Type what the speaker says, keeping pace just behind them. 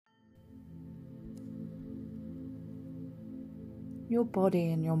Your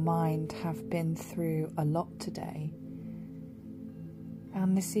body and your mind have been through a lot today,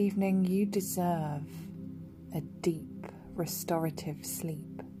 and this evening you deserve a deep, restorative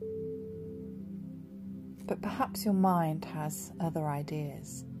sleep. But perhaps your mind has other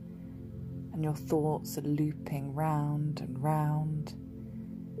ideas, and your thoughts are looping round and round,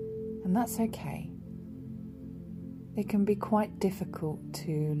 and that's okay. It can be quite difficult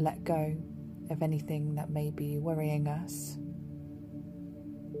to let go of anything that may be worrying us,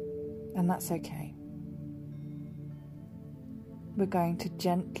 and that's okay. We're going to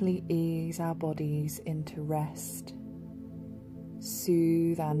gently ease our bodies into rest,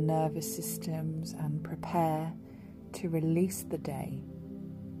 soothe our nervous systems, and prepare to release the day,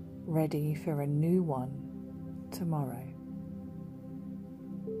 ready for a new one tomorrow.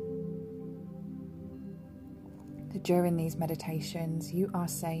 During these meditations, you are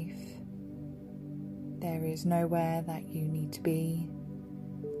safe. There is nowhere that you need to be.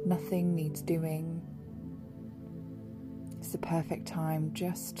 Nothing needs doing. It's the perfect time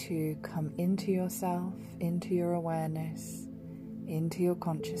just to come into yourself, into your awareness, into your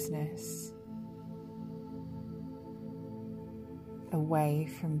consciousness, away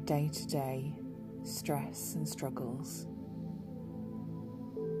from day-to-day stress and struggles.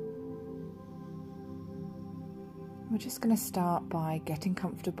 We're just going to start by getting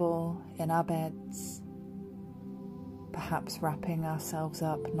comfortable in our beds, perhaps wrapping ourselves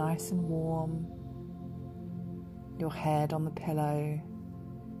up nice and warm, your head on the pillow,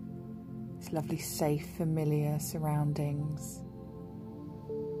 this lovely, safe, familiar surroundings.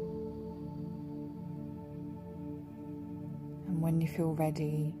 And when you feel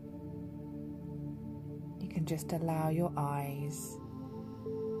ready, you can just allow your eyes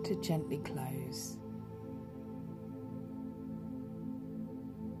to gently close.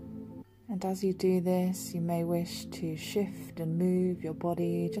 And as you do this, you may wish to shift and move your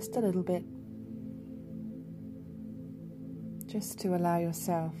body just a little bit, just to allow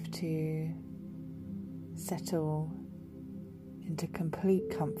yourself to settle into complete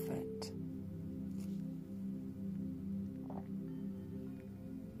comfort.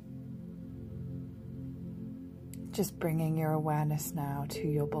 Just bringing your awareness now to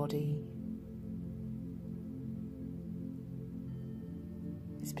your body.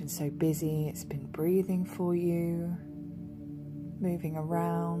 It's been so busy, it's been breathing for you, moving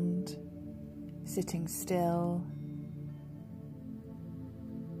around, sitting still.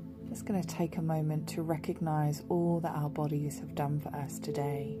 Just going to take a moment to recognize all that our bodies have done for us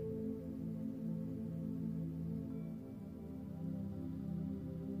today.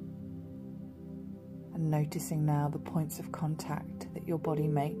 And noticing now the points of contact that your body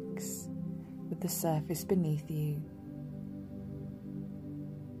makes with the surface beneath you.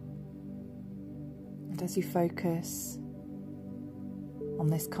 And as you focus on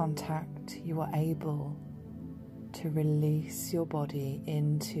this contact, you are able to release your body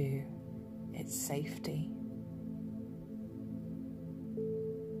into its safety.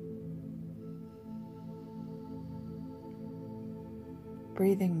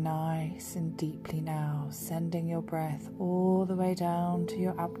 Breathing nice and deeply now, sending your breath all the way down to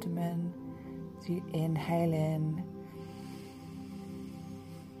your abdomen as you inhale in.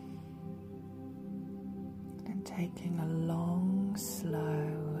 Taking a long,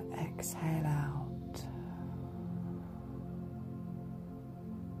 slow exhale out.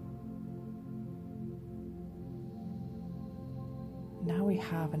 Now we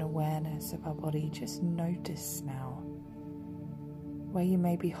have an awareness of our body. Just notice now where you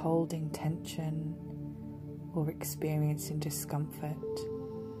may be holding tension or experiencing discomfort.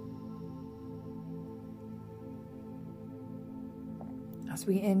 As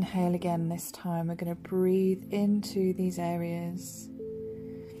we inhale again this time, we're going to breathe into these areas.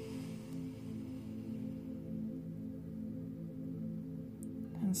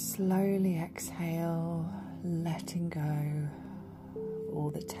 And slowly exhale, letting go of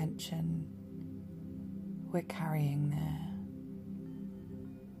all the tension we're carrying there.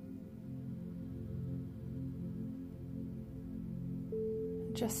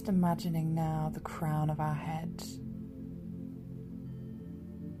 Just imagining now the crown of our head.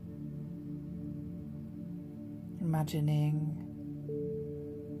 Imagining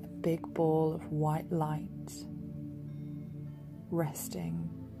a big ball of white light resting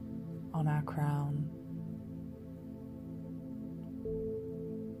on our crown.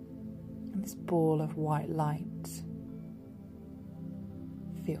 And this ball of white light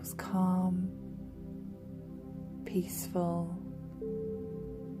feels calm, peaceful,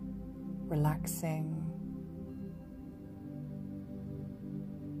 relaxing.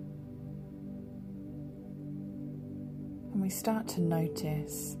 And we start to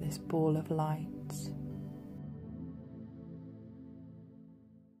notice this ball of light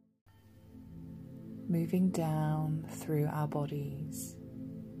moving down through our bodies.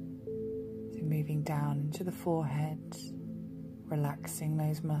 So moving down into the forehead, relaxing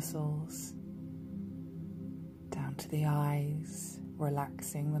those muscles, down to the eyes,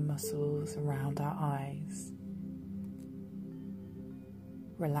 relaxing the muscles around our eyes,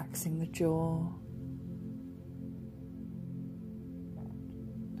 relaxing the jaw,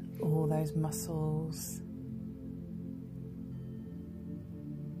 all those muscles,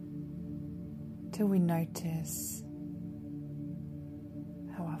 till we notice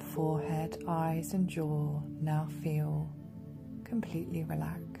how our forehead, eyes and jaw now feel completely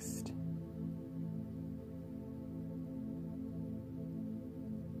relaxed.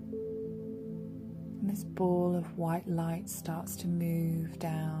 And this ball of white light starts to move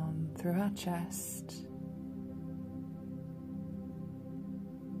down through our chest,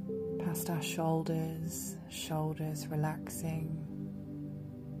 past our shoulders, shoulders relaxing.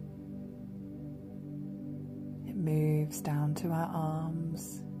 It moves down to our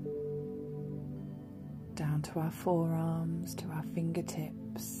arms, down to our forearms, to our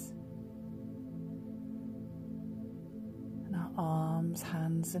fingertips, and our arms,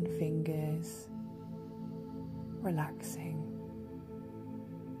 hands and fingers relaxing.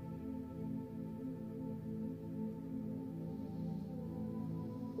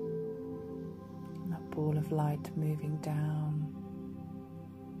 And that ball of light moving down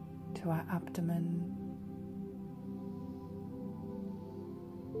to our abdomen,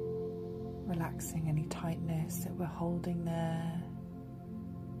 relaxing any tightness that we're holding there.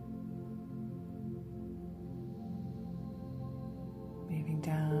 Moving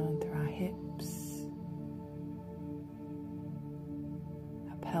down through our hips,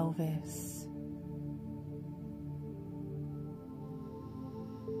 our pelvis,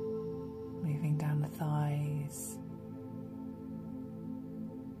 moving down the thighs,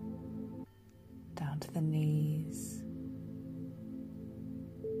 down to the knees,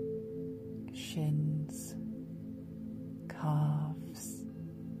 shins, calves,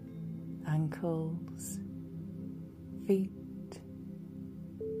 ankles, feet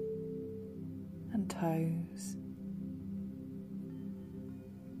and toes.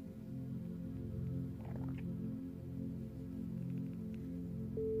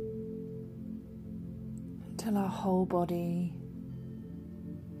 Until our whole body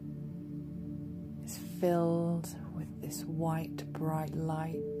is filled with this white, bright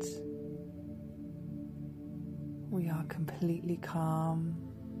light. We are completely calm,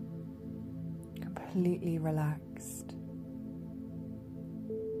 completely relaxed.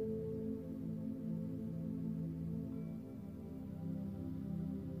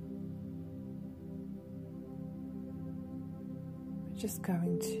 We're just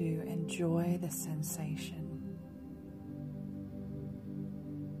going to enjoy the sensation.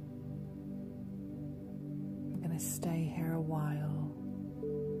 I'm going to stay here a while.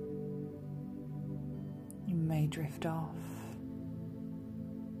 You may drift off.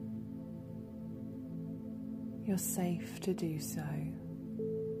 You're safe to do so.